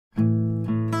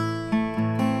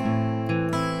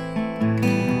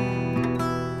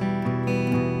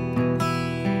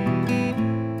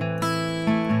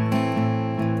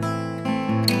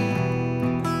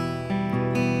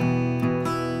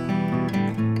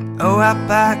Oh, I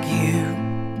beg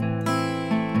you,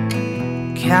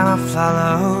 can I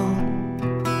follow?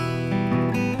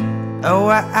 Oh,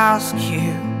 I ask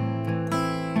you,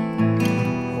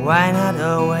 why not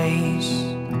always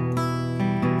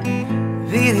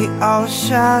be the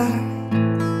ocean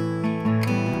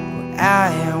where I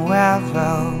am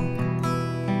well?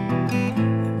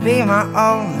 Be my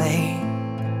only,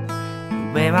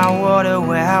 be my water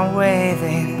where I'm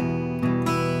waiting.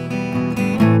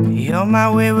 You're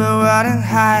my river running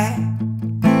high,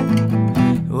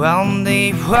 one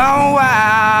deep, one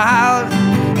wild.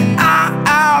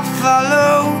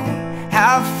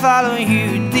 I'll follow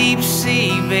you, deep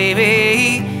sea,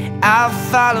 baby. I'll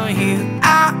follow you,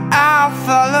 I'll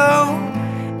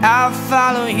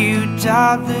follow you,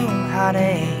 darling,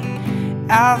 honey.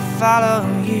 I'll follow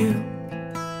you,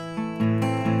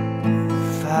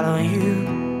 follow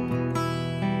you.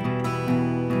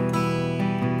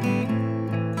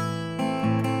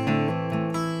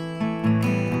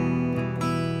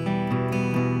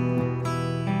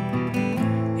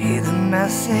 Hear the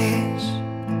message,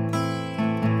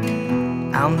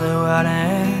 I'm the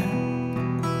runner.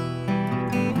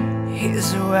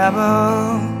 He's a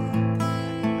rebel,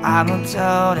 I'm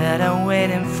told that I'm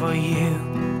waiting for you.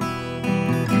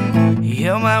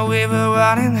 You're my river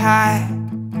running high,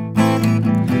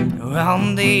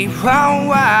 run deep, run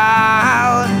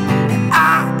wild.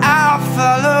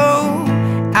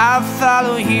 I'll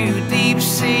follow you, deep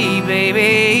sea,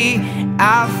 baby.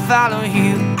 I'll follow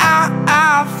you,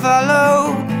 I'll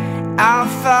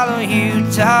follow you,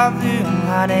 darling,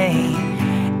 honey.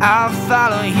 I'll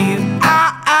follow you,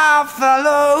 I'll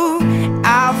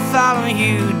follow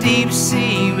you, deep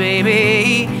sea,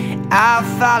 baby. I'll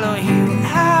follow you,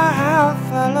 I'll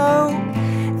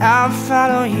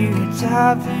follow you,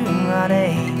 darling,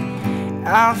 honey.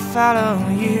 I'll follow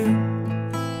you.